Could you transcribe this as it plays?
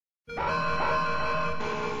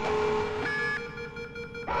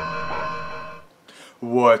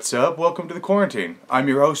What's up? Welcome to the Quarantine. I'm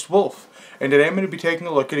your host, Wolf, and today I'm going to be taking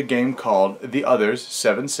a look at a game called The Others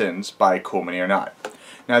 7 Sins by Cool Mini or Not.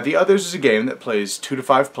 Now, The Others is a game that plays 2 to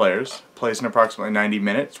 5 players, plays in approximately 90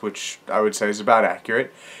 minutes, which I would say is about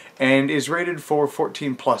accurate, and is rated for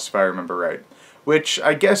 14 plus if I remember right, which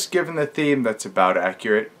I guess given the theme that's about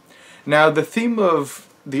accurate. Now, the theme of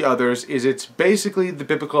The Others is it's basically the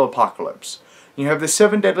biblical apocalypse. You have the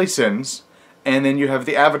 7 deadly sins, and then you have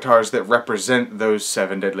the avatars that represent those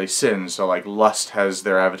 7 deadly sins. So like lust has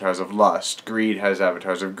their avatars of lust, greed has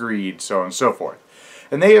avatars of greed, so on and so forth.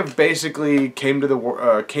 And they have basically came to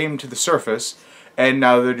the surface, and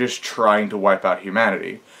now they're just trying to wipe out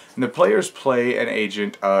humanity. And the players play an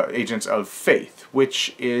agents of faith,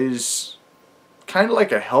 which is kind of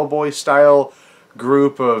like a Hellboy style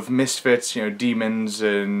group of misfits, you know, demons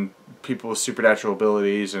and people with supernatural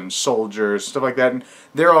abilities and soldiers, stuff like that, and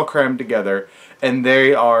they're all crammed together, and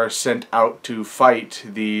they are sent out to fight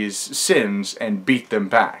these sins and beat them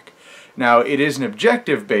back. Now, it is an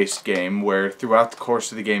objective-based game where throughout the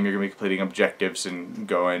course of the game you're going to be completing objectives and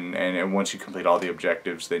going, and once you complete all the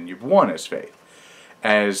objectives, then you've won as Faith.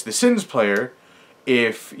 As the Sins player,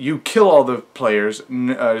 if you kill all the players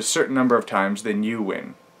a certain number of times, then you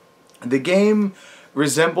win. The game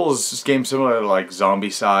resembles games similar to like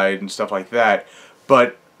Zombicide and stuff like that,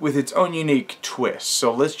 but with its own unique twist.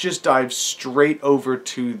 So let's just dive straight over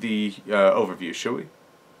to the overview, shall we?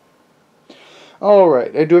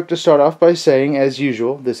 Alright, I do have to start off by saying, as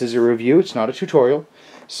usual, this is a review, it's not a tutorial,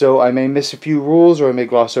 so I may miss a few rules or I may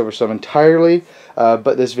gloss over some entirely,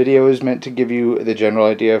 but this video is meant to give you the general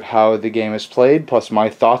idea of how the game is played, plus my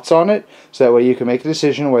thoughts on it, so that way you can make a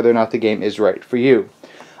decision whether or not the game is right for you.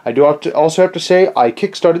 I do also have to say, I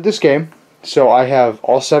kickstarted this game, so I have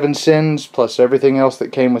all 7 sins, plus everything else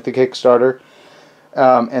that came with the Kickstarter,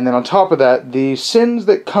 and then on top of that, the sins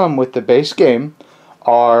that come with the base game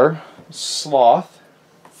are sloth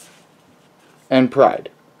and pride.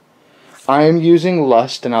 I am using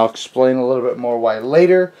lust, and I'll explain a little bit more why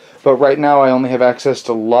later, but right now I only have access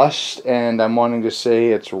to lust, and I'm wanting to say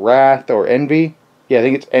it's wrath or envy. Yeah, I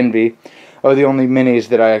think it's envy are the only minis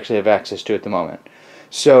that I actually have access to at the moment.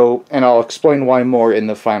 So, and I'll explain why more in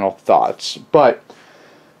the final thoughts. But,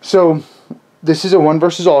 so, this is a 1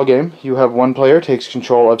 versus all game. You have one player takes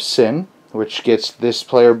control of sin, which gets this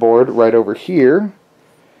player board right over here.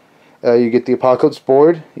 You get the Apocalypse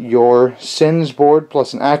board, your Sins board,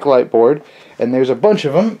 plus an Acolyte board, and there's a bunch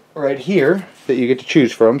of them right here that you get to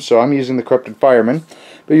choose from, so I'm using the Corrupted Firemen,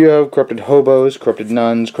 but you have Corrupted Hobos, Corrupted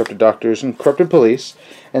Nuns, Corrupted Doctors, and Corrupted Police,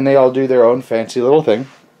 and they all do their own fancy little thing.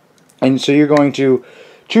 And so you're going to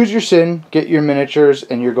choose your sin, get your miniatures,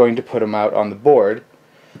 and you're going to put them out on the board,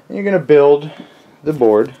 and you're going to build the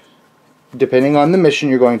board, depending on the mission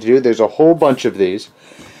you're going to do. There's a whole bunch of these,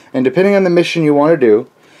 and depending on the mission you want to do,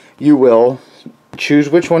 you will choose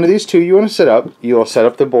which one of these 2 you want to set up. You will set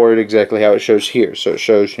up the board exactly how it shows here. So it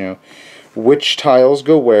shows, you know, which tiles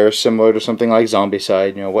go where, similar to something like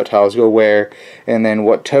Zombicide, you know, what tiles go where, and then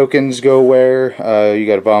what tokens go where. You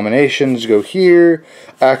got Abominations go here,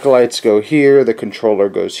 Acolytes go here, the controller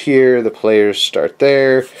goes here, the players start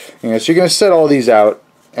there. You know, so you're going to set all these out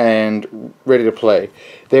and ready to play.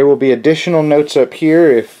 There will be additional notes up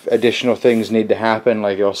here if additional things need to happen,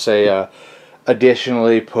 like you'll say,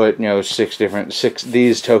 additionally put, you know, 6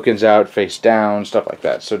 these tokens out face down, stuff like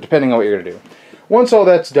that. So depending on what you're going to do. Once all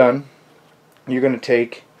that's done, you're going to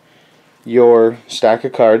take your stack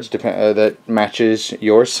of cards that matches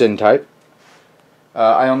your sin type.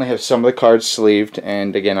 I only have some of the cards sleeved,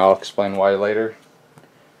 and again I'll explain why later.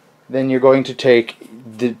 Then you're going to take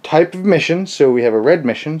the type of mission, so we have a red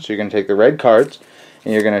mission, so you're going to take the red cards,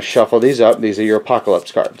 and you're going to shuffle these up. These are your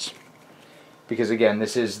Apocalypse cards. Because again,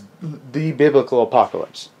 this is the biblical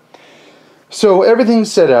apocalypse. So everything's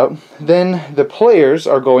set out. Then the players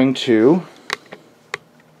are going to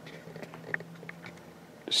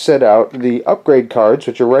set out the upgrade cards,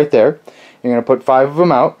 which are right there. You're going to put 5 of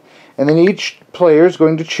them out. And then each player is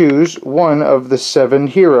going to choose one of the 7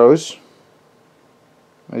 heroes.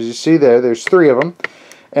 As you see there, there's 3 of them.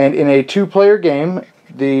 And in a 2-player game,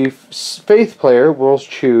 the Faith player will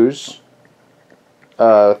choose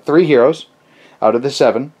 3 heroes out of the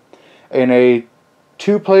 7. In a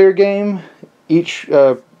 2-player game, each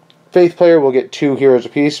Faith player will get 2 heroes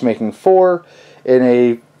apiece, making 4. In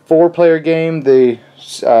a 4-player game, the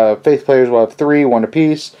Faith players will have 3, 1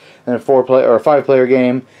 apiece. In a 5-player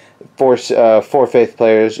game, 4 Faith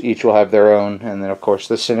players each will have their own, and then of course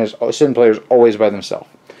the Sin players always by themselves.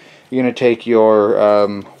 You're going to take your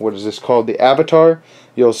what is this called? The Avatar.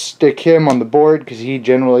 You'll stick him on the board because he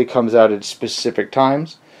generally comes out at specific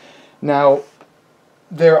times. Now,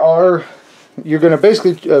 you're going to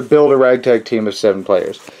basically build a ragtag team of 7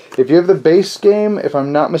 players. If you have the base game, if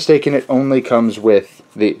I'm not mistaken, it only comes with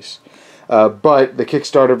these. But the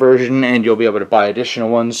Kickstarter version, and you'll be able to buy additional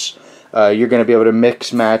ones, you're going to be able to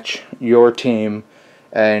mix match your team,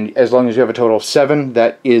 and as long as you have a total of 7,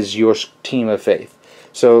 that is your team of faith.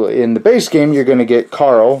 So in the base game, you're going to get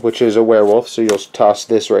Carl, which is a werewolf, so you'll toss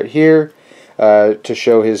this right here to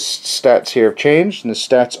show his stats here have changed, and the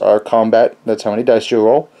stats are combat. That's how many dice you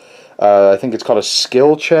roll. I think it's called a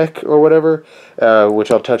skill check or whatever,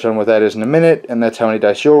 which I'll touch on what that is in a minute, and that's how many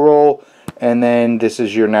dice you'll roll. And then this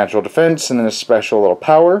is your natural defense, and then a special little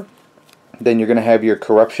power. Then you're going to have your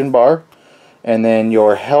corruption bar, and then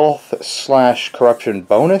your health/corruption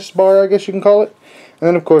bonus bar, I guess you can call it. And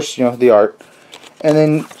then, of course, you know, the art. And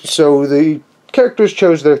then, so the characters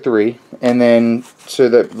chose their 3, and then, so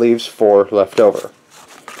that leaves 4 left over.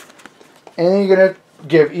 And then you're going to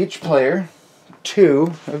give each player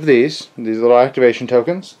 2 of these little activation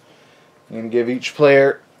tokens. You're going to give each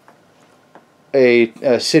player a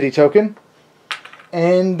city token.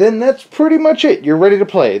 And then that's pretty much it. You're ready to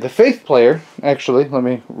play. The Faith player, actually, let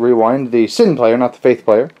me rewind, the Sin player, not the Faith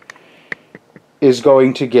player, is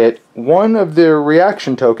going to get 1 of their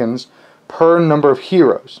reaction tokens per number of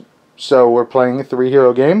heroes. So we're playing a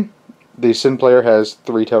 3-hero game. The Sin player has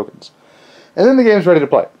 3 tokens. And then the game's ready to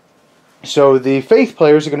play. So the Faith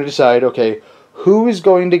players are going to decide, okay, who is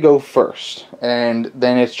going to go first? And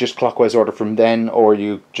then it's just clockwise order from then, or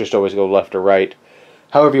you just always go left or right,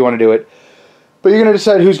 however you want to do it. But you're going to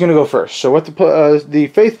decide who's going to go first. So what the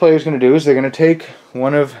Faith player is going to do is they're going to take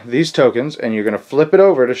 1 of these tokens, and you're going to flip it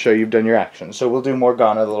over to show you've done your action. So we'll do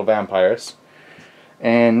Morgana, the little vampiress.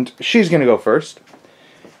 And she's going to go first.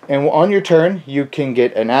 And on your turn, you can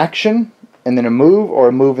get an action, and then a move, or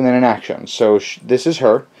a move and then an action. So this is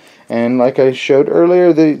her. And like I showed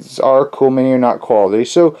earlier, these are cool mini or not quality.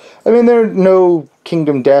 So, I mean, they're no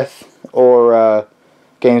Kingdom Death or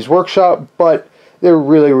Games Workshop, but they're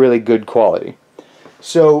really, really good quality.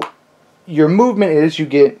 So, your movement is you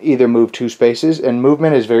get either move 2 spaces, and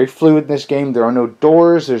movement is very fluid in this game. There are no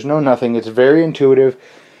doors, there's no nothing. It's very intuitive.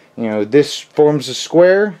 You know, this forms a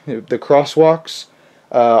square. The crosswalks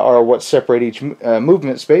are what separate each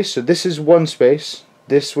movement space. So this is 1 space.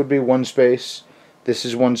 This would be 1 space. This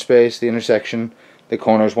is 1 space. The intersection. The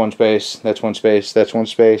corner is 1 space. That's 1 space. That's 1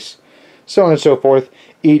 space. So on and so forth.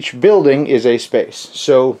 Each building is a space.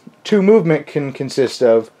 So 2 movement can consist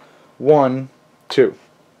of 1, 2.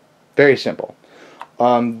 Very simple.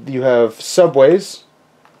 You have subways.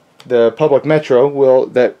 The public metro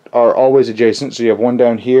that are always adjacent. So you have 1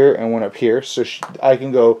 down here and 1 up here. So I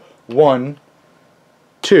can go 1,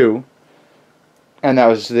 2, and that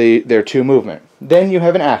was their 2 movement. Then you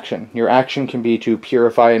have an action. Your action can be to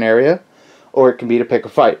purify an area, or it can be to pick a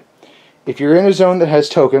fight. If you're in a zone that has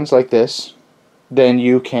tokens like this, then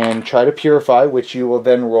you can try to purify, which you will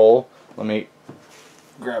then roll. Let me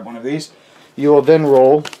grab one of these. You will then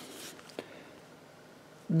roll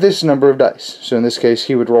this number of dice. So in this case,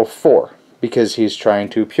 he would roll 4, because he's trying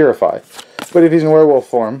to purify. But if he's in werewolf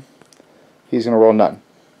form, he's going to roll none.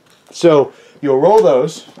 So you'll roll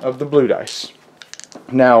those of the blue dice.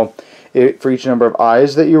 Now, for each number of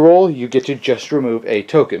eyes that you roll, you get to just remove a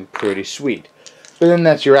token. Pretty sweet. But then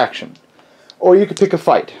that's your action. Or you could pick a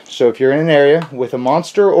fight. So if you're in an area with a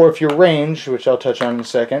monster, or if you're ranged, which I'll touch on in a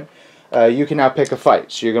second, you can now pick a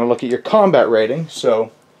fight. So you're going to look at your combat rating.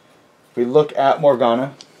 So if we look at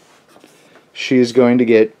Morgana, she's going to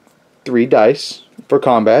get 3 dice for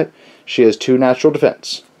combat. She has 2 natural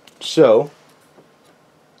defense. So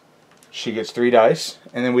she gets 3 dice.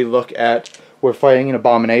 And then we look at, we're fighting an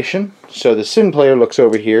abomination. So the Sin player looks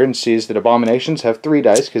over here and sees that abominations have 3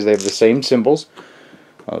 dice because they have the same symbols.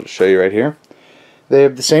 I'll just show you right here. They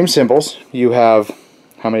have the same symbols. You have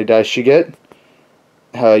how many dice you get.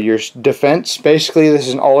 Your defense. Basically, this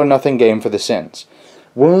is an all or nothing game for the Sins.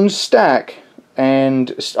 Wounds stack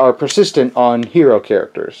and are persistent on hero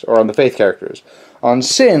characters, or on the Faith characters. On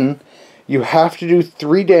Sin, you have to do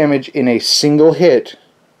 3 damage in a single hit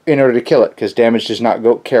in order to kill it, because damage does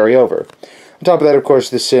not carry over. On top of that, of course,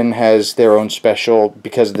 the Sin has their own special,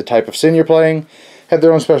 because of the type of Sin you're playing, have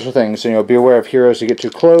their own special things. So, you know, be aware of heroes who get too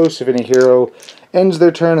close. If any hero ends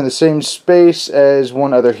their turn in the same space as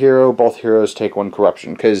one other hero, both heroes take 1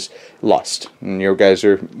 corruption, because lust. And you guys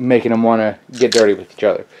are making them want to get dirty with each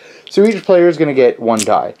other. So each player is going to get 1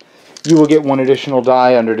 die. You will get 1 additional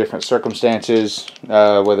die under different circumstances,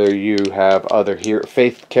 whether you have other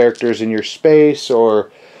Faith characters in your space,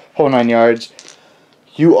 or whole 9 yards.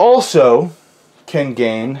 You also can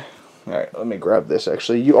gain, Alright, let me grab this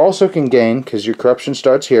actually. You also can gain, because your corruption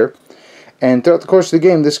starts here, and throughout the course of the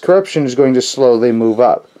game, this corruption is going to slowly move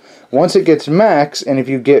up. Once it gets max, and if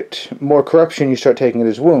you get more corruption, you start taking it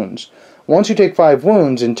as wounds. Once you take 5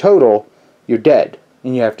 wounds in total, you're dead,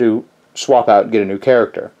 and you have to swap out and get a new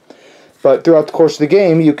character. But throughout the course of the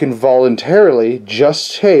game, you can voluntarily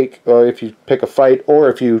just take, or if you pick a fight, or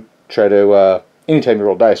if you try to, anytime you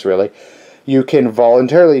roll dice really, you can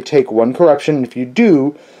voluntarily take 1 corruption, and if you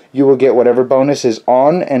do, you will get whatever bonus is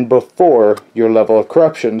on and before your level of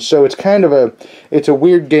corruption. So it's kind of it's a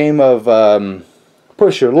weird game of,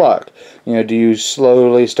 push your luck. You know, do you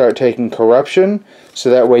slowly start taking corruption so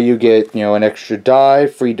that way you get, you know, an extra die,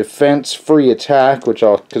 free defense, free attack, which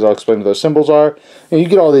I'll explain what those symbols are. And you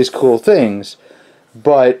get all these cool things,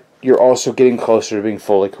 but you're also getting closer to being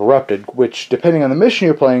fully corrupted, which, depending on the mission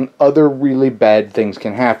you're playing, other really bad things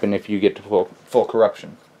can happen if you get to full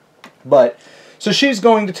corruption. But so she's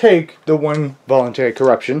going to take the 1 voluntary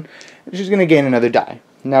corruption, and she's going to gain another die.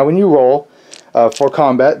 Now when you roll for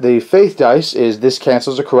combat, the faith dice is this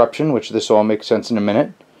cancels a corruption, which this will all make sense in a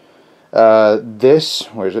minute. This,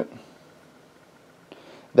 where is it?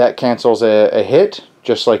 That cancels a hit,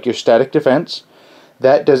 just like your static defense.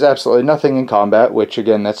 That does absolutely nothing in combat, which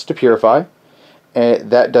again, that's to purify.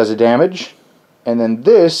 That does a damage. And then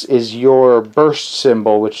this is your burst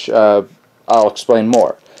symbol, which I'll explain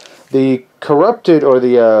more. The corrupted, or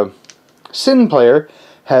the sin player,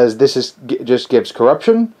 has just gives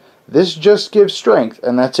corruption. This just gives strength,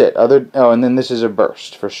 and that's it. And then this is a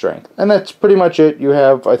burst for strength. And that's pretty much it. You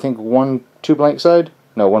have, I think, 1 blank side?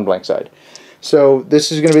 No, 1 blank side. So this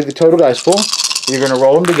is going to be the total dice pool. You're going to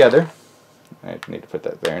roll them together. I need to put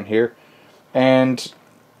that there and here. And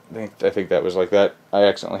I think that was like that. I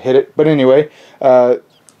accidentally hit it. But anyway,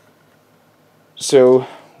 so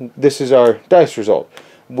this is our dice result.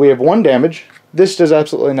 We have 1 damage. This does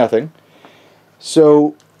absolutely nothing.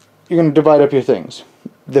 So you're going to divide up your things.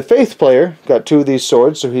 The faith player got 2 of these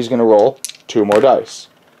swords, so he's going to roll 2 more dice.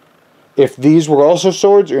 If these were also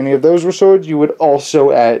swords, or any of those were swords, you would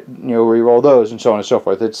also re-roll those, and so on and so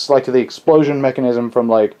forth. It's like the explosion mechanism from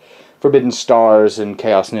like Forbidden Stars and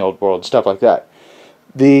Chaos in the Old World, stuff like that.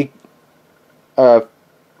 The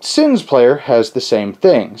Sins player has the same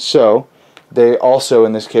thing, so they also,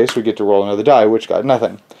 in this case, would get to roll another die, which got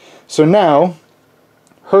nothing. So now,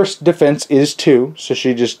 her defense is 2, so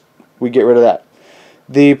we get rid of that.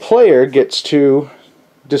 The player gets to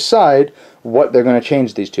decide what they're going to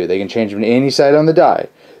change these to. They can change them to any side on the die.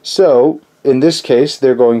 So, in this case,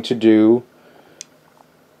 they're going to do...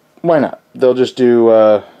 Why not? They'll just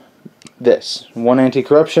do this. 1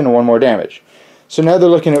 anti-corruption and 1 more damage. So now they're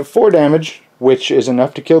looking at 4 damage, which is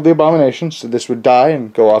enough to kill the abomination. So this would die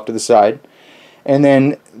and go off to the side. And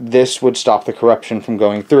then this would stop the corruption from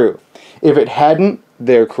going through. If it hadn't,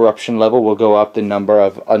 their corruption level will go up the number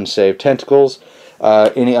of unsaved tentacles.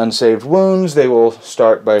 Any unsaved wounds, they will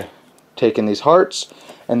start by taking these hearts,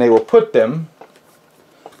 and they will put them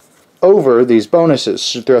over these bonuses.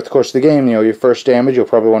 So throughout the course of the game, your first damage you'll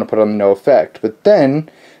probably want to put on no effect. But then,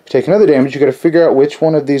 if you take another damage, you've got to figure out which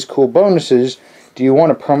one of these cool bonuses do you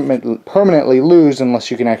want to permanently lose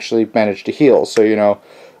unless you can actually manage to heal. So,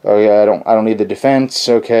 oh yeah, I don't need the defense,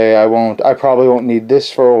 okay, I probably won't need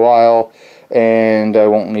this for a while, and I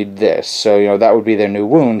won't need this. So, that would be their new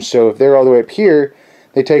wound. So if they're all the way up here,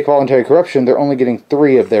 they take voluntary corruption, they're only getting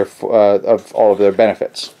 3 of their of all of their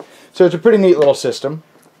benefits. So it's a pretty neat little system.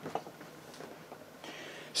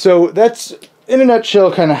 So that's, in a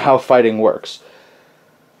nutshell, kind of how fighting works.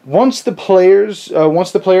 Once the player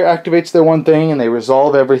activates their one thing and they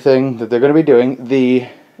resolve everything that they're going to be doing, the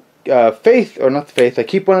faith, or not the faith, I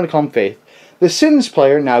keep wanting to call them faith, the sins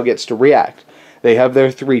player now gets to react. They have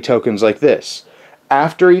their 3 tokens like this.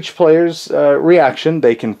 After each player's reaction,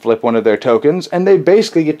 they can flip one of their tokens, and they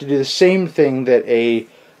basically get to do the same thing that a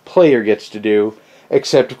player gets to do,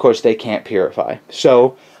 except, of course, they can't purify.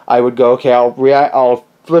 So, I would go, okay, I'll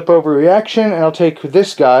flip over reaction, and I'll take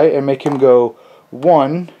this guy and make him go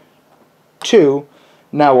 1, 2,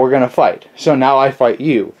 now we're going to fight. So now I fight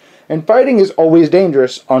you. And fighting is always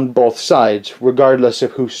dangerous on both sides, regardless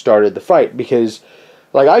of who started the fight, because...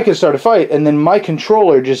 like, I could start a fight, and then my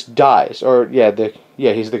controller just dies. Or,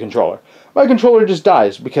 he's the controller. My controller just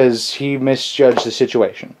dies because he misjudged the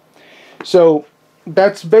situation. So,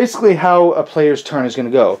 that's basically how a player's turn is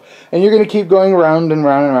going to go. And you're going to keep going around and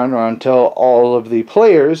round and round and round until all of the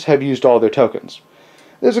players have used all their tokens.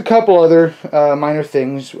 There's a couple other minor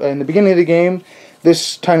things. In the beginning of the game,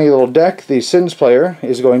 this tiny little deck, the Sins player,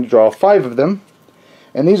 is going to draw 5 of them.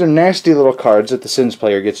 And these are nasty little cards that the Sins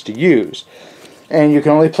player gets to use. And you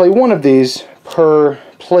can only play 1 of these per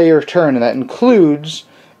player turn, and that includes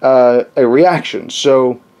a reaction.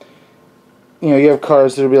 So, you have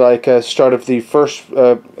cards that'll be like start of the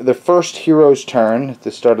first hero's turn, at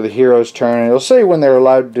the start of the hero's turn, and it'll say when they're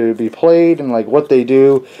allowed to be played and like what they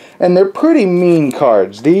do, and they're pretty mean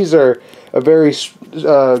cards. These are a very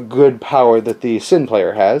good power that the Sin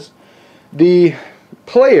player has. The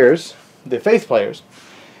players, the Faith players,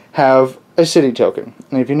 have a city token.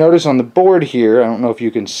 And if you notice on the board here, I don't know if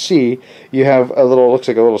you can see, you have a little, looks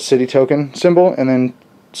like a little city token symbol, and then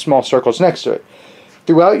small circles next to it.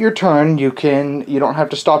 Throughout your turn, you don't have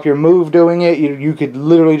to stop your move doing it. You could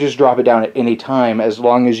literally just drop it down at any time as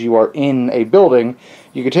long as you are in a building.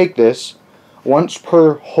 You could take this once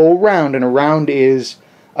per whole round, and a round is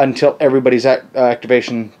until everybody's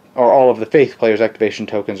activation, or all of the Faith players' activation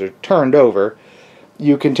tokens are turned over.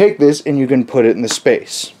 You can take this and you can put it in the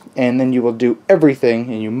space. And then you will do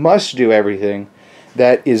everything, and you must do everything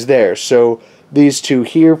that is there. So these two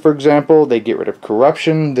here, for example, they get rid of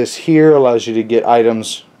corruption. This here allows you to get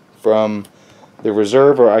items from the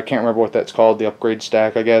reserve, or I can't remember what that's called, the upgrade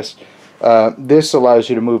stack, I guess. This allows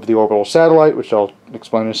you to move the orbital satellite, which I'll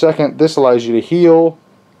explain in a second. This allows you to heal.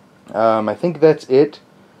 I think that's it.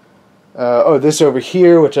 Oh, this over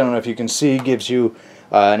here, which I don't know if you can see, gives you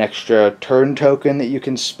an extra turn token that you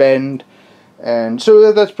can spend. And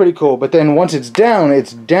so that's pretty cool. But then once it's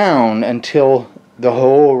down until the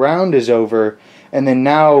whole round is over. And then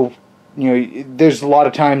now, there's a lot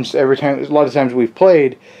of times, we've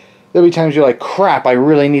played, there'll be times you're like, crap, I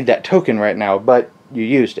really need that token right now, but you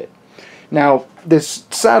used it. Now, this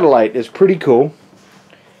satellite is pretty cool.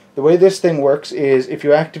 The way this thing works is if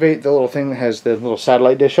you activate the little thing that has the little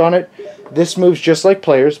satellite dish on it, this moves just like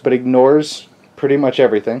players, but ignores pretty much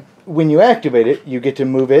everything. When you activate it, you get to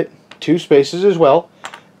move it 2 spaces as well.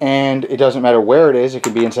 And it doesn't matter where it is. It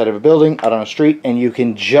could be inside of a building, out on a street, and you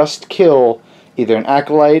can just kill either an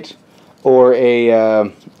acolyte or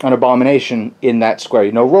an abomination in that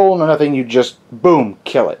square. No roll, no nothing. You just, boom,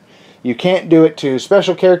 kill it. You can't do it to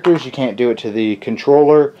special characters. You can't do it to the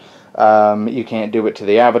controller. You can't do it to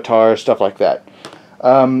the avatar, stuff like that.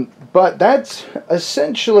 But that's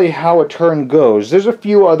essentially how a turn goes. There's a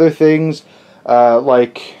few other things,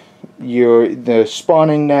 like the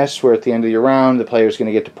spawning nests, where at the end of your round the player's going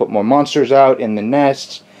to get to put more monsters out in the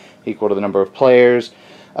nests, equal to the number of players.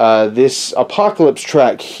 This apocalypse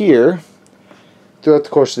track here, throughout the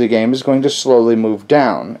course of the game, is going to slowly move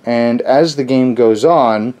down, and as the game goes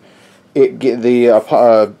on,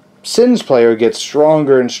 the Sins player gets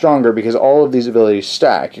stronger and stronger because all of these abilities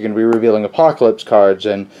stack. You're going to be revealing apocalypse cards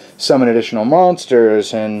and summon additional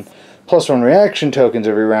monsters and +1 reaction tokens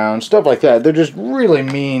every round, stuff like that. They're just really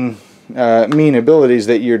mean abilities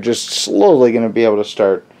that you're just slowly going to be able to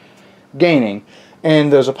start gaining.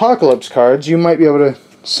 And those apocalypse cards, you might be able to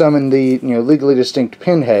summon the legally distinct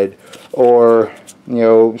pinhead, or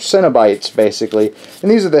Cenobites, basically.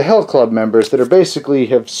 And these are the Hell Club members that are basically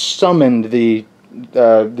have summoned these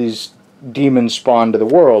demons spawned to the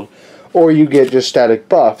world. Or you get just static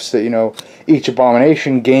buffs that, each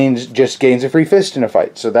abomination gains a free fist in a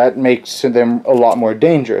fight. So that makes them a lot more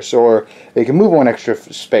dangerous. Or they can move 1 extra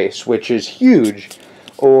space, which is huge.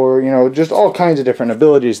 Or, just all kinds of different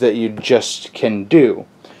abilities that you just can do.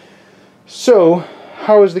 So,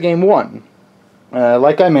 how is the game won?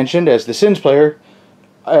 Like I mentioned, as the Sins player,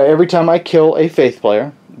 every time I kill a Faith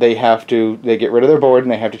player, they get rid of their board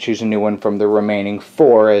and they have to choose a new one from the remaining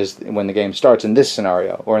 4 when the game starts in this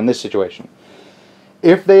scenario, or in this situation.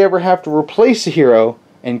 If they ever have to replace a hero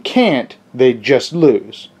and can't, they just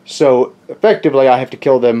lose. So effectively I have to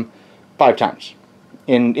kill them 5 times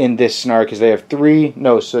in this scenario, because they have 3,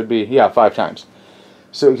 no, so it'd be, 5 times.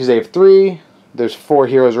 So because they have 3, there's 4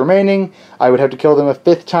 heroes remaining, I would have to kill them a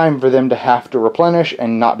 5th time for them to have to replenish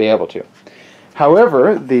and not be able to.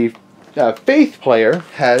 However, the Faith player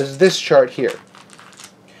has this chart here.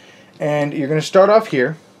 And you're going to start off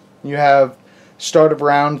here. You have start of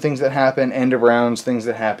round, things that happen, end of rounds, things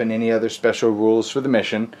that happen, any other special rules for the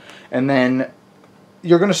mission. And then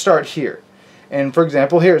you're going to start here. And for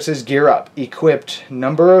example, here it says gear up, equipped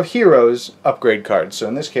number of heroes, upgrade cards. So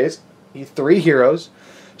in this case, 3 heroes.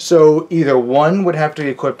 So either 1 would have to be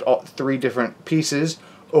equipped all 3 different pieces,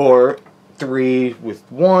 or 3 with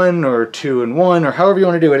 1, or 2 and 1, or however you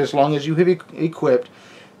want to do it, as long as you have equipped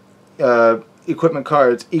equipment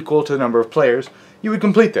cards equal to the number of players, you would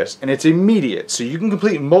complete this. And it's immediate, so you can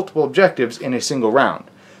complete multiple objectives in a single round.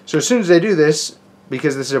 So as soon as they do this,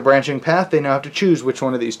 because this is a branching path, they now have to choose which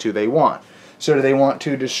one of these 2 they want. So do they want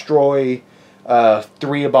to destroy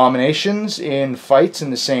 3 abominations in fights in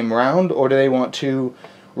the same round, or do they want to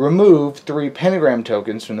remove 3 pentagram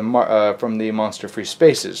tokens from the monster free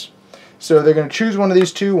spaces? So they're going to choose one of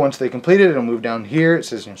these two. Once they complete it, it'll move down here. It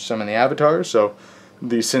says summon the avatar. So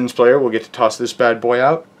the Sins player will get to toss this bad boy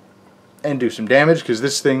out and do some damage, because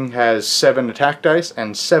this thing has 7 attack dice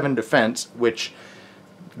and 7 defense, which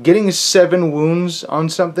getting 7 wounds on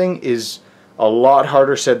something is a lot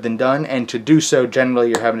harder said than done, and to do so, generally,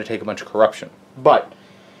 you're having to take a bunch of corruption. But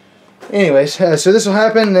anyways, so this will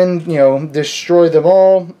happen, then, you know, destroy them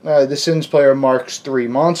all. The Sins player marks 3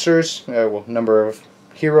 monsters, well, number of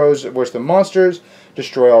heroes worse than monsters,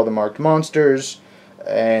 destroy all the marked monsters,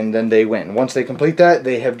 and then they win. Once they complete that,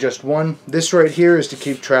 they have just won. This right here is to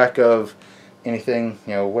keep track of anything,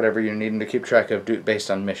 you know, whatever you're needing to keep track of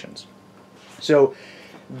based on missions. So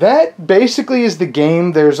that basically is the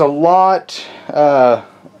game. There's a lot of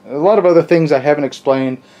other things I haven't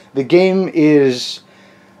explained. The game is...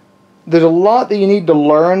 there's a lot that you need to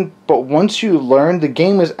learn, but once you learn, the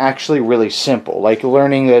game is actually really simple. Like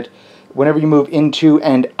learning that whenever you move into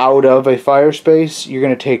and out of a fire space, you're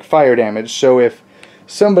going to take fire damage. So if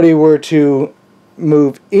somebody were to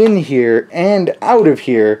move in here and out of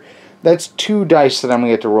here, that's 2 dice that I'm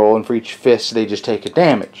going to get to roll, and for each fist they just take a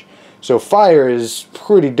damage. So fire is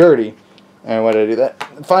pretty dirty. And why did I do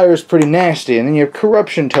that? Fire is pretty nasty. And then you have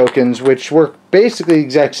corruption tokens, which work basically the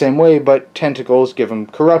exact same way, but tentacles give them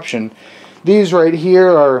corruption. These right here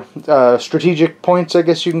are strategic points, I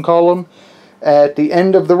guess you can call them. At the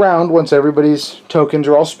end of the round, once everybody's tokens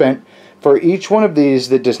are all spent, for each one of these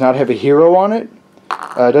that does not have a hero on it,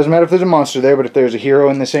 it doesn't matter if there's a monster there, but if there's a hero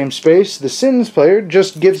in the same space, the Sins player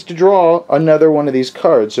just gets to draw another one of these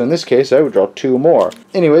cards. So in this case, I would draw 2 more.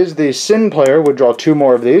 Anyways, the Sin player would draw 2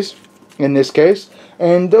 more of these, in this case,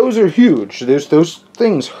 and those are huge. Those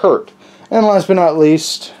things hurt. And last but not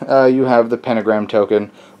least, you have the pentagram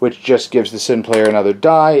token, which just gives the Sin player another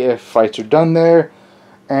die if fights are done there.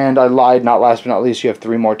 And I lied, not last but not least, you have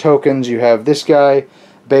 3 more tokens. You have this guy,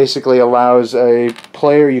 basically allows a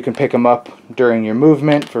player, you can pick him up during your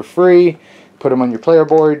movement for free, put him on your player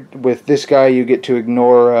board. With this guy, you get to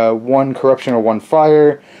ignore 1 corruption or 1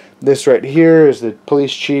 fire. This right here is the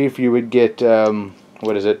police chief. You would get, 1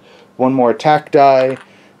 more attack die.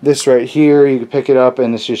 This right here, you can pick it up,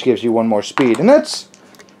 and this just gives you 1 more speed. And that's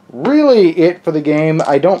really it for the game.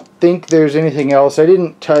 I don't think there's anything else. I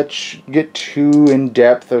didn't get too in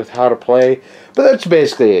depth with how to play, but that's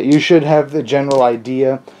basically it. You should have the general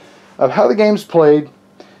idea of how the game's played.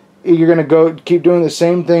 You're going to keep doing the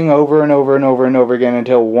same thing over and over and over and over again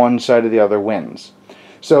until one side or the other wins.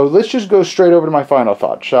 So let's just go straight over to my final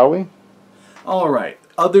thoughts, shall we? Alright,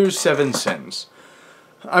 Others 7 Sins.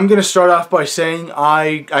 I'm going to start off by saying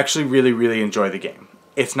I actually really enjoy the game.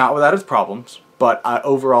 It's not without its problems, but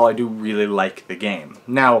overall I do really like the game.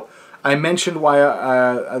 Now, I mentioned why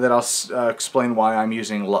that I'll explain why I'm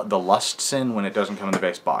using the Lust Sin when it doesn't come in the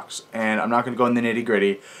base box. And I'm not going to go in the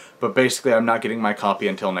nitty-gritty, but basically I'm not getting my copy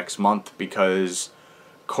until next month because,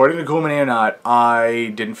 according to Cool Mini or Not,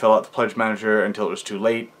 I didn't fill out the Pledge Manager until it was too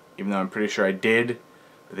late, even though I'm pretty sure I did.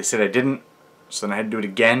 But they said I didn't, so then I had to do it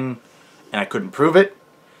again, and I couldn't prove it.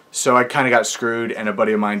 So I kind of got screwed, and a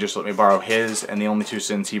buddy of mine just let me borrow his, and the only 2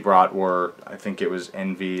 sins he brought were, I think it was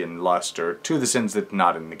Envy and Lust, or 2 of the sins that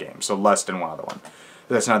not in the game. So Lust and 1 other one.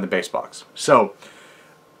 That's not in the base box. So,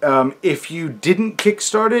 if you didn't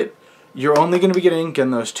kickstart it, you're only going to be getting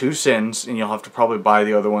those 2 sins, and you'll have to probably buy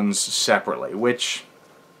the other ones separately, which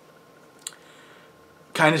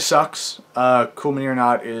kind of sucks. Cool Mini or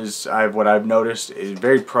Not is, what I've noticed, is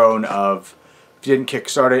very prone of, if you didn't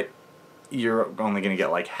kickstart it, you're only going to get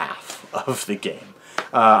like half of the game.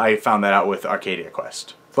 I found that out with Arcadia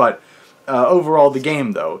Quest. But overall, the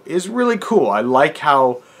game, though, is really cool. I like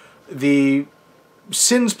how the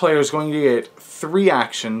Sins player is going to get 3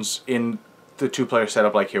 actions in the 2-player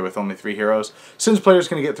setup like here with only 3 heroes. Sins player is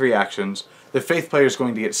going to get 3 actions. The Faith player is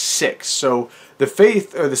going to get 6. So the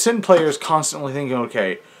Sin player is constantly thinking,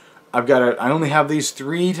 okay, I only have these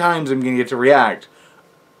 3 times I'm going to get to react.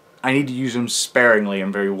 I need to use them sparingly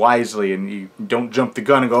and very wisely, and you don't jump the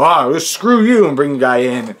gun and go, screw you, and bring the guy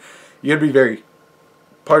in. You gotta be very,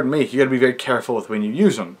 pardon me, you gotta be very careful with when you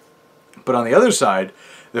use them. But on the other side,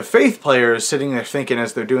 the Faith player is sitting there thinking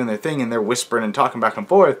as they're doing their thing, and they're whispering and talking back and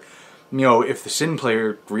forth, you know, if the Sin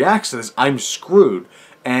player reacts to this, I'm screwed.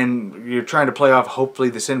 And you're trying to play off,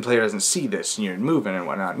 hopefully the Sin player doesn't see this, and you're moving and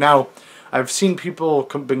whatnot. Now, I've seen people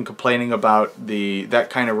been complaining about that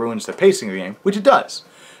kind of ruins the pacing of the game, which it does.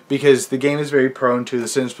 Because the game is very prone to the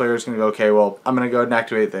Sins player is going to go, okay, well, I'm going to go ahead and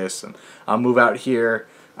activate this, and I'll move out here,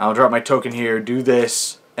 I'll drop my token here, do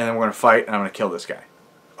this, and then we're going to fight, and I'm going to kill this guy.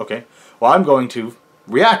 Okay? Well, I'm going to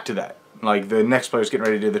react to that. Like, the next player's getting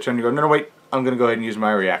ready to do the turn, you go, no, wait, I'm going to go ahead and use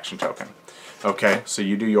my reaction token. Okay? So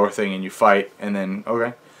you do your thing, and you fight, and then,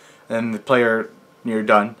 okay. And and the player, you're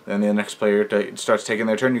done, and the next player starts taking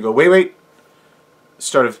their turn. You go, wait,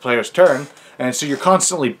 start of the player's turn, and so you're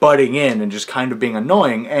constantly butting in and just kind of being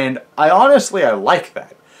annoying, and I like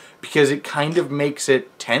that, because it kind of makes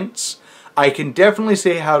it tense. I can definitely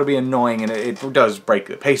see how to be annoying, and it does break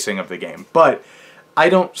the pacing of the game, but I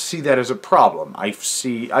don't see that as a problem. I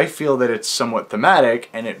feel that it's somewhat thematic,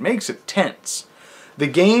 and it makes it tense. The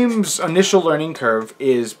game's initial learning curve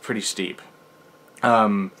is pretty steep.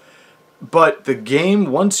 But the game,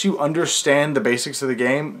 once you understand the basics of the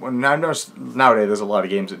game, when I've noticed nowadays there's a lot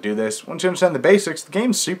of games that do this, once you understand the basics, the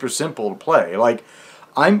game's super simple to play. Like,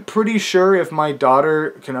 I'm pretty sure if my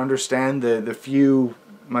daughter can understand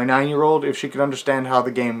my 9-year-old, if she can understand how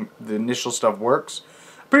the initial stuff works,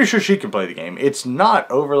 I'm pretty sure she can play the game. It's not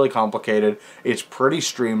overly complicated, it's pretty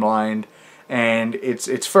streamlined, and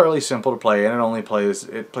it's fairly simple to play, and it plays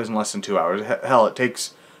in less than 2 hours. Hell, it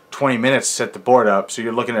takes 20 minutes to set the board up, so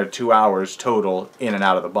you're looking at 2 hours total in and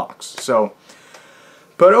out of the box. So,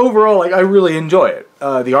 but overall, like, I really enjoy it.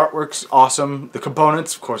 The artwork's awesome. The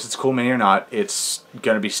components, of course, it's Cool Mini or not, it's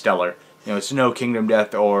gonna be stellar. You know, it's no Kingdom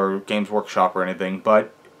Death or Games Workshop or anything,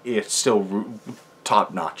 but it's still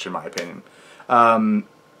top notch in my opinion.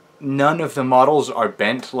 None of the models are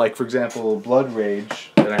bent. Like, for example, Blood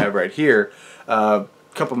Rage that I have right here. A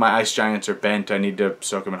couple of my ice giants are bent. I need to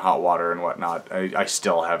soak them in hot water and whatnot. I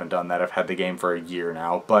still haven't done that. I've had the game for a year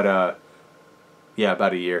now, but yeah,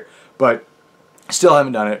 about a year, but still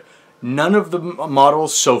haven't done it. None of the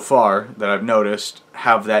models so far that I've noticed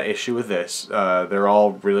have that issue with this. They're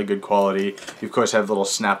all really good quality. You of course have little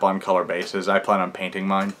snap-on color bases. I plan on painting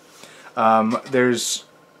mine. There's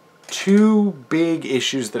two big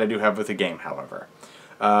issues that I do have with the game, however.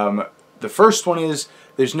 The first one is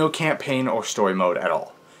there's no campaign or story mode at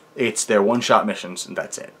all. It's their one-shot missions, and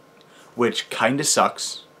that's it. Which kind of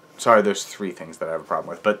sucks. Sorry, there's three things that I have a problem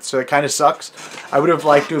with, but so it kind of sucks. I would have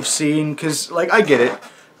liked to have seen, because, like, I get it.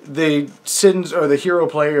 The Sins, or the hero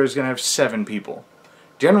player, is going to have 7 people.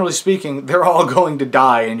 Generally speaking, they're all going to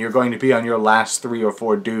die, and you're going to be on your last 3 or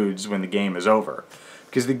 4 dudes when the game is over.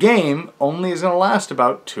 Because the game only is going to last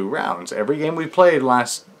about 2 rounds. Every game we played I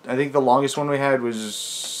think the longest one we had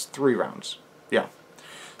was 3 rounds. Yeah.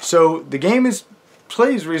 So the game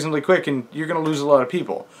plays reasonably quick, and you're going to lose a lot of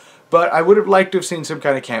people. But I would have liked to have seen some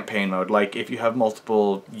kind of campaign mode. Like, if you have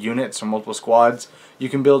multiple units or multiple squads, you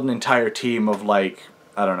can build an entire team of, like,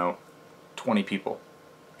 I don't know, 20 people.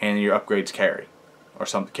 And your upgrades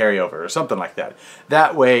carry over, or something like that.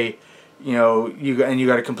 That way, you know, you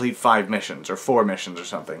got to complete 5 missions, or 4 missions, or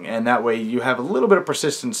something. And that way you have a little bit of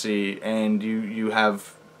persistency, and you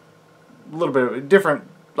have a little bit of a different,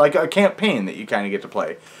 like a campaign that you kind of get to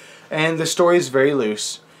play. And the story is very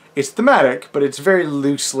loose. It's thematic, but it's very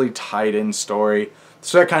loosely tied in story.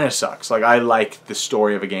 So that kind of sucks. Like, I like the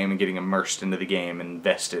story of a game and getting immersed into the game and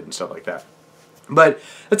invested and stuff like that. But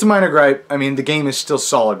that's a minor gripe. I mean, the game is still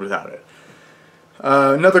solid without it.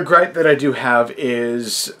 Another gripe that I do have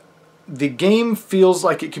is the game feels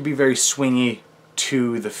like it could be very swingy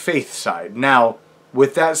to the faith side. Now,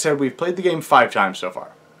 with that said, we've played the game 5 times so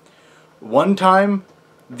far. One time,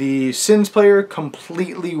 the Sins player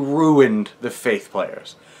completely ruined the faith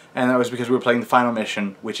players. And that was because we were playing the final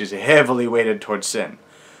mission, which is heavily weighted towards Sin.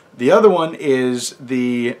 The other one is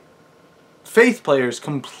the faith players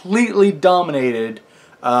completely dominated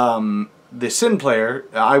the Sin player.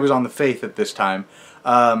 I was on the faith at this time.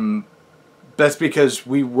 That's because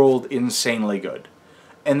we rolled insanely good.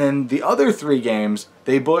 And then the other 3 games,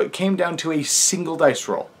 they came down to a single dice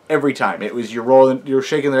roll every time. It was you're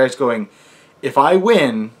shaking the dice going, if I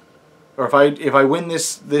win, or if I win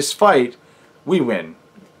this fight, we win.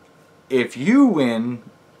 If you win,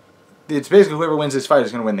 it's basically whoever wins this fight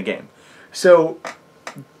is going to win the game. So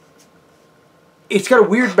it's got a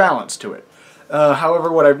weird balance to it.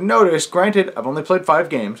 However, what I've noticed, granted, I've only played 5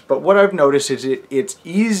 games, but what I've noticed is it's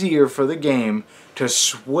easier for the game to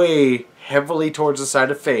sway heavily towards the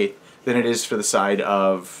side of faith than it is for the side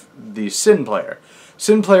of the Sin player.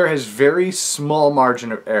 Sin player has very small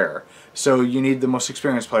margin of error, so you need the most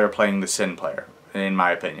experienced player playing the Sin player, in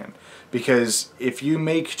my opinion. Because if you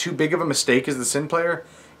make too big of a mistake as the Sin player,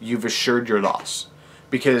 you've assured your loss.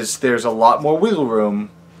 Because there's a lot more wiggle room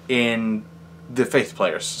in the faith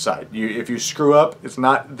player's side. If you screw up, it's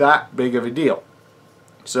not that big of a deal.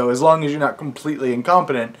 So as long as you're not completely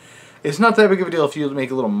incompetent, it's not that big of a deal if you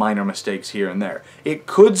make a little minor mistakes here and there. It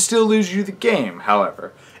could still lose you the game,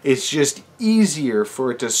 however. It's just easier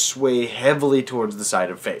for it to sway heavily towards the side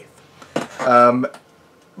of faith.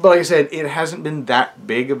 But like I said, it hasn't been that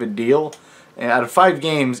big of a deal. Out of 5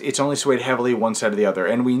 games, it's only swayed heavily one side or the other.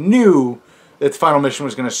 And we knew that the final mission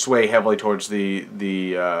was going to sway heavily towards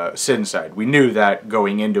the sin side. We knew that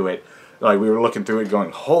going into it. Like, we were looking through it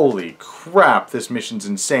going, holy crap, this mission's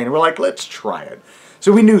insane. And we're like, let's try it.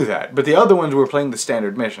 So we knew that. But the other ones were playing the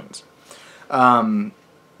standard missions. So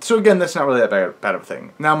again, that's not really that bad of a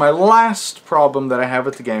thing. Now, my last problem that I have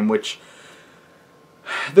with the game, which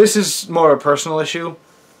this is more a personal issue.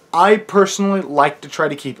 I personally like to try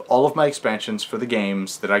to keep all of my expansions for the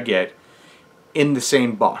games that I get in the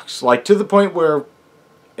same box. Like, to the point where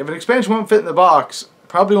if an expansion won't fit in the box,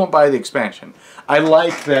 probably won't buy the expansion. I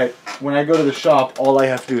like that when I go to the shop, all I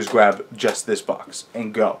have to do is grab just this box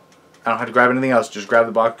and go. I don't have to grab anything else. Just grab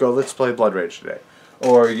the box, go, let's play Blood Rage today.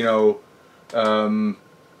 Or, you know,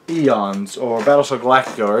 Eons, or Battlestar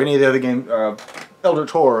Galactica, or any of the other games, Elder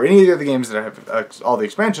Tor, or any of the other games that I have all the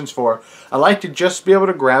expansions for. I like to just be able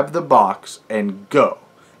to grab the box and go.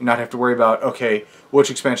 And not have to worry about, okay,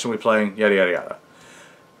 which expansion are we playing, yada yada yada.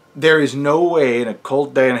 There is no way in a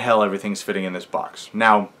cold day in hell everything's fitting in this box.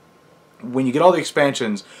 Now, when you get all the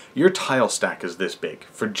expansions, your tile stack is this big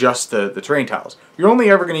for just the terrain tiles. You're only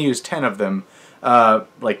ever going to use 10 of them,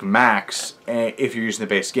 like max, if you're using the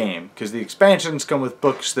base game. Because the expansions come with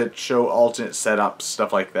books that show alternate setups,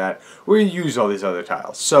 stuff like that, where you use all these other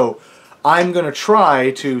tiles. So, I'm going to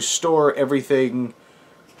try to store everything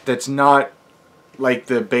that's not like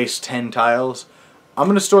the base 10 tiles. I'm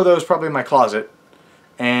going to store those probably in my closet,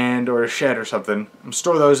 or a shed or something. I'm going to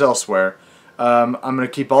store those elsewhere. I'm going to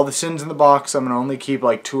keep all the sins in the box. I'm going to only keep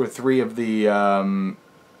like 2 or 3 of the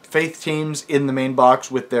faith teams in the main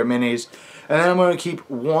box with their minis. And then I'm going to keep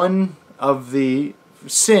 1 of the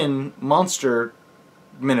sin monster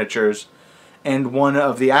miniatures and 1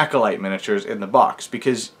 of the acolyte miniatures in the box.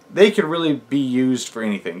 Because they could really be used for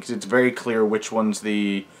anything. Because it's very clear which one's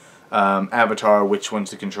the avatar, which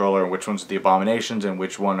one's the controller, and which one's the abominations, and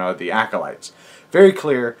which one are the acolytes. Very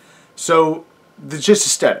clear. So it's just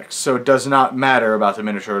aesthetics, so it does not matter about the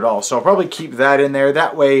miniature at all. So I'll probably keep that in there.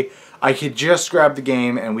 That way I could just grab the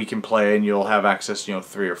game and we can play, and you'll have access to, you know,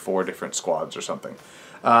 3 or 4 different squads or something.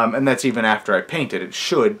 And that's even after I paint it. It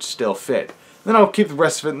should still fit. Then I'll keep the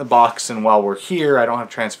rest of it in the box, and while we're here, I don't have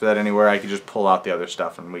to transfer that anywhere. I can just pull out the other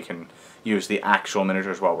stuff and we can use the actual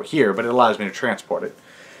miniatures while we're here, but it allows me to transport it.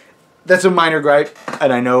 That's a minor gripe,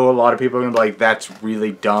 and I know a lot of people are going to be like, that's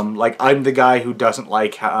really dumb. Like, I'm the guy who doesn't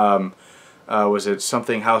like, was it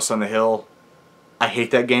something House on the Hill? I hate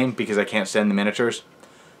that game because I can't stand the miniatures.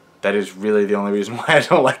 That is really the only reason why I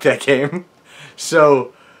don't like that game.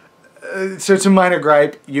 So it's a minor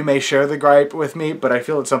gripe. You may share the gripe with me, but I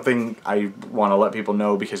feel it's something I want to let people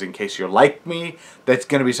know, because in case you're like me, that's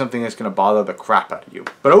going to be something that's going to bother the crap out of you.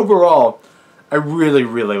 But overall, I really,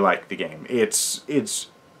 really like the game. It's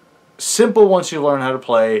simple once you learn how to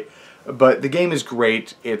play, but the game is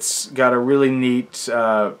great. It's got a really neat,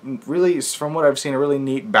 really, from what I've seen, a really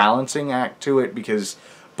neat balancing act to it, because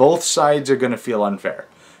both sides are going to feel unfair.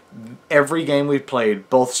 Every game we've played,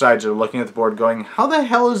 both sides are looking at the board going, how the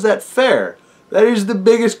hell is that fair? That is the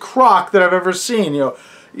biggest crock that I've ever seen. You know,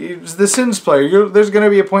 it's the Sins player. There's going to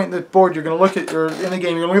be a point in the board, you're going to look at, or in the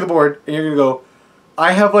game, you're going to look at the board, and you're going to go,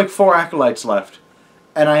 I have like 4 acolytes left,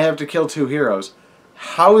 and I have to kill 2 heroes.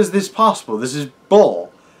 How is this possible? This is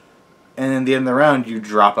bull. And at the end of the round, you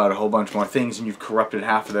drop out a whole bunch more things, and you've corrupted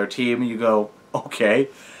half of their team, and you go, okay.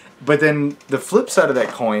 But then the flip side of that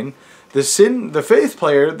coin, the faith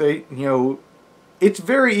player, it's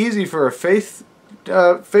very easy for a faith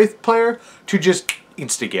player to just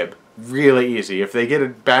insta-gib. Really easy. If they get a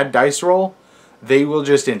bad dice roll, they will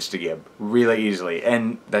just insta-gib really easily.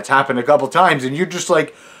 And that's happened a couple times, and you're just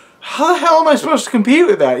like, how the hell am I supposed to compete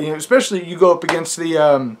with that? You know, especially you go up against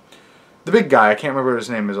the big guy. I can't remember what his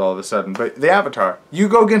name is all of a sudden, but the Avatar. You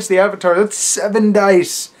go against the Avatar, that's 7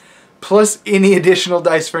 dice, plus any additional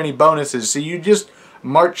dice for any bonuses. So you just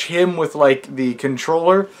march him with, like, the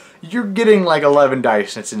controller. You're getting, like, 11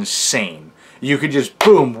 dice. It's insane. You could just,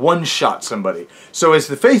 boom, one-shot somebody. So as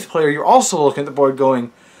the Faith player, you're also looking at the board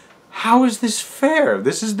going, how is this fair?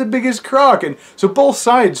 This is the biggest crock. And so both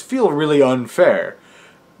sides feel really unfair.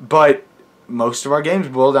 But most of our games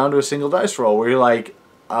boil down to a single dice roll where you're like,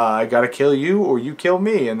 I gotta kill you or you kill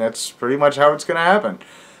me, and that's pretty much how it's gonna happen.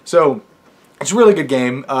 So it's a really good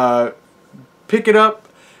game. Pick it up.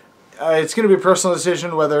 It's gonna be a personal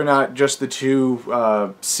decision whether or not just the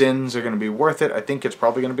 2 sins are gonna be worth it. I think it's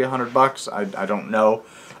probably gonna be $100. I don't know.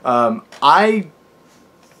 I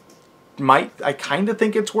kind of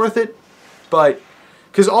think it's worth it, but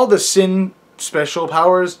because all the sin special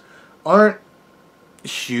powers aren't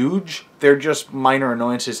huge, they're just minor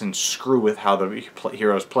annoyances and screw with how the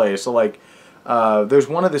heroes play. So like, there's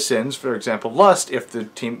one of the sins, for example, Lust. If the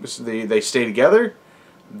team they stay together,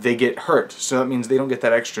 they get hurt. So that means they don't get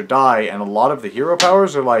that extra die, and a lot of the hero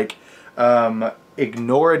powers are like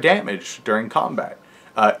ignore a damage during combat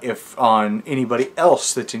if on anybody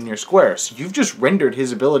else that's in your square. So you've just rendered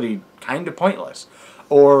his ability kind of pointless.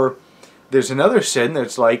 Or there's another sin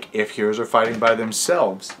that's like if heroes are fighting by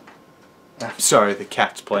themselves. I'm sorry, the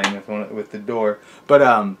cat's playing with the door. But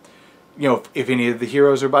you know, if any of the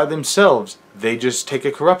heroes are by themselves, they just take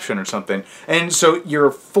a corruption or something. And so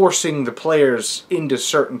you're forcing the players into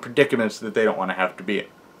certain predicaments that they don't want to have to be in.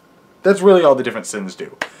 That's really all the different sins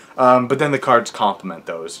do. But then the cards complement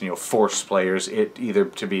those, you know, force players either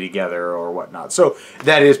to be together or whatnot. So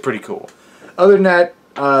that is pretty cool. Other than that,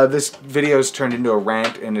 this video's turned into a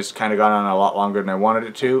rant and has kind of gone on a lot longer than I wanted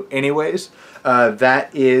it to. Anyways, that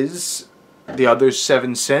is the other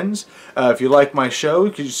 7 sins. If you like my show,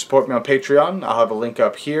 you can support me on Patreon. I'll have a link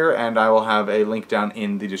up here, and I will have a link down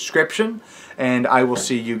in the description. And I will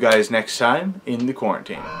see you guys next time in the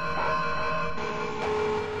quarantine.